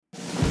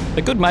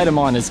A good mate of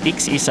mine is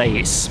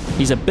ex-SAS.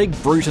 He's a big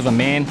brute of a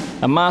man,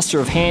 a master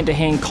of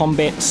hand-to-hand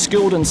combat,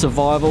 skilled in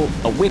survival,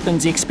 a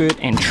weapons expert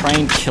and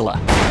trained killer.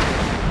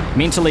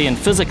 Mentally and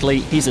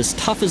physically, he's as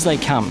tough as they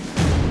come.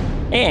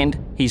 And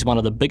he's one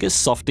of the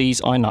biggest softies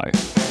I know.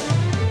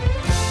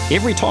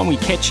 Every time we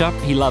catch up,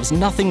 he loves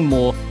nothing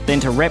more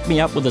than to wrap me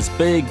up with his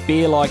big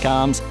bear-like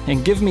arms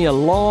and give me a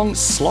long,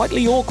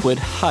 slightly awkward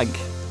hug.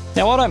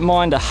 Now, I don't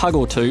mind a hug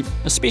or two,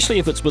 especially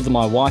if it's with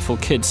my wife or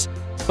kids,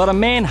 but a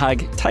man hug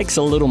takes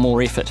a little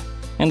more effort,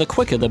 and the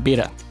quicker the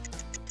better.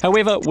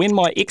 However, when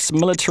my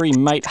ex-military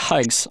mate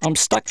hugs, I'm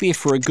stuck there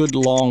for a good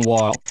long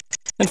while.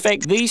 In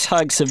fact, these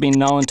hugs have been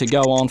known to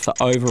go on for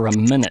over a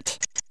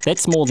minute.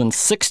 That's more than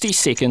 60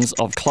 seconds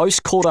of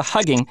close-quarter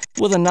hugging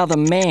with another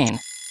man.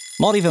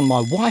 Not even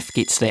my wife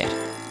gets that.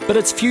 But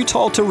it's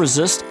futile to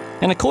resist,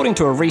 and according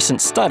to a recent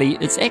study,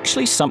 it's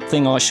actually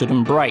something I should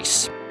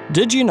embrace.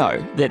 Did you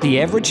know that the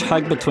average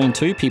hug between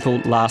two people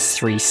lasts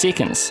 3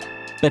 seconds?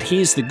 But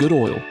here's the good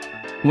oil.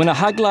 When a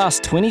hug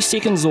lasts 20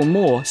 seconds or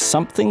more,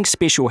 something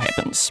special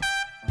happens.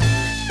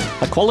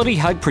 A quality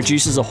hug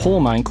produces a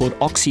hormone called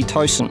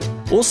oxytocin,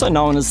 also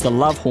known as the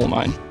love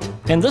hormone.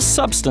 And this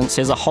substance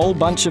has a whole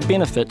bunch of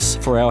benefits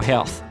for our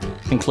health,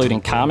 including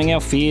calming our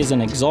fears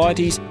and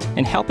anxieties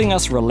and helping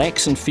us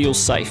relax and feel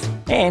safe.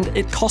 And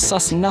it costs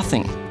us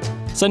nothing.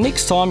 So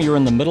next time you're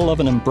in the middle of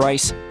an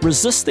embrace,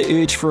 resist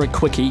the urge for a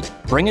quickie,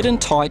 bring it in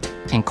tight,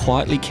 and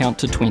quietly count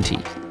to 20.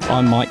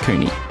 I'm Mike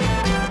Cooney.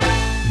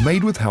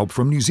 Made with help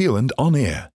from New Zealand On Air.